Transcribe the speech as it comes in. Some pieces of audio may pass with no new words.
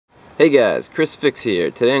Hey guys, Chris Fix here.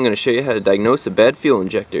 Today I'm going to show you how to diagnose a bad fuel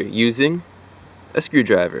injector using a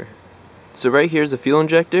screwdriver. So right here is a fuel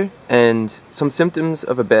injector, and some symptoms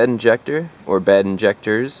of a bad injector or bad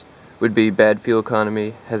injectors would be bad fuel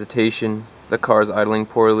economy, hesitation, the car is idling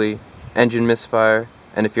poorly, engine misfire,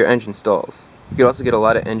 and if your engine stalls. You could also get a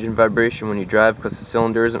lot of engine vibration when you drive because the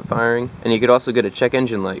cylinder isn't firing, and you could also get a check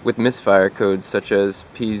engine light with misfire codes such as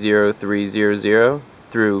P0300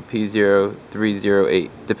 through P0308,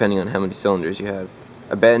 depending on how many cylinders you have.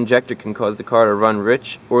 A bad injector can cause the car to run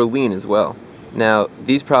rich or lean as well. Now,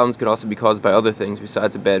 these problems could also be caused by other things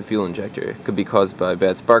besides a bad fuel injector. It could be caused by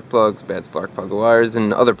bad spark plugs, bad spark plug wires,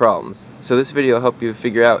 and other problems. So this video will help you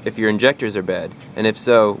figure out if your injectors are bad, and if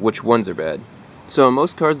so, which ones are bad. So in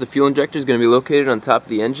most cars, the fuel injector is going to be located on top of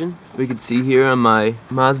the engine. We can see here on my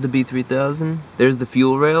Mazda B3000, there's the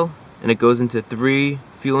fuel rail, and it goes into 3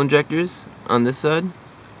 fuel injectors on this side.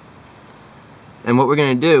 And what we're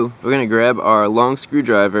going to do, we're going to grab our long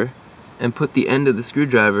screwdriver and put the end of the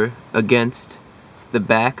screwdriver against the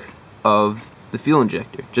back of the fuel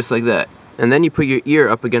injector, just like that. And then you put your ear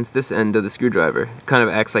up against this end of the screwdriver. It kind of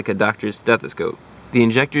acts like a doctor's stethoscope. The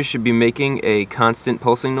injector should be making a constant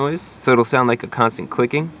pulsing noise, so it'll sound like a constant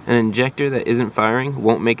clicking. An injector that isn't firing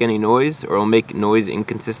won't make any noise, or will make noise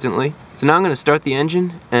inconsistently. So now I'm going to start the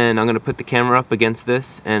engine, and I'm going to put the camera up against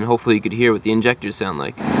this, and hopefully you could hear what the injectors sound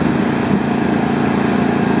like.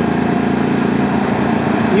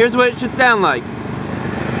 Here's what it should sound like.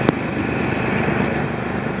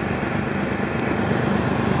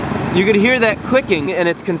 You could hear that clicking and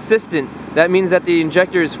it's consistent. That means that the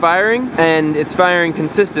injector is firing and it's firing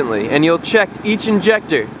consistently, and you'll check each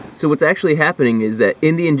injector. So what's actually happening is that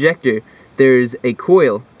in the injector there's a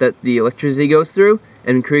coil that the electricity goes through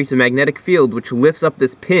and creates a magnetic field which lifts up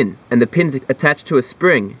this pin, and the pin's attached to a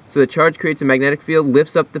spring. So the charge creates a magnetic field,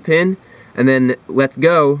 lifts up the pin, and then lets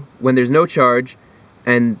go when there's no charge,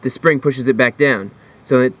 and the spring pushes it back down.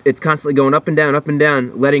 So it's constantly going up and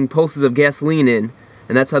down, letting pulses of gasoline in,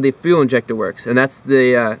 and that's how the fuel injector works. And that's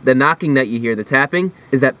the knocking that you hear, the tapping,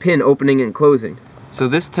 is that pin opening and closing. So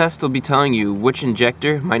this test will be telling you which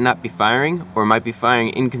injector might not be firing or might be firing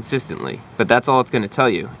inconsistently, but that's all it's going to tell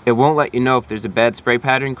you. It won't let you know if there's a bad spray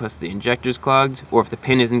pattern because the injector's clogged, or if the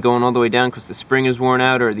pin isn't going all the way down because the spring is worn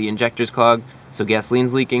out or the injector's clogged, so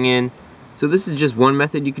gasoline's leaking in. So this is just one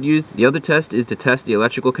method you could use. The other test is to test the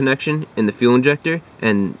electrical connection in the fuel injector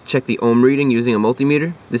and check the ohm reading using a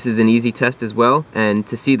multimeter. This is an easy test as well, and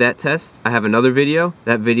to see that test, I have another video.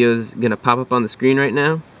 That video is going to pop up on the screen right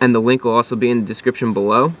now, and the link will also be in the description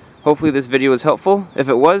below. Hopefully this video was helpful. If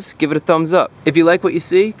it was, give it a thumbs up. If you like what you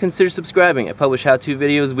see, consider subscribing. I publish how-to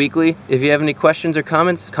videos weekly. If you have any questions or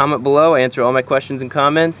comments, comment below. I answer all my questions and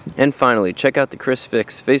comments. And finally, check out the Chris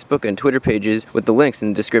Fix Facebook and Twitter pages with the links in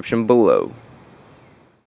the description below.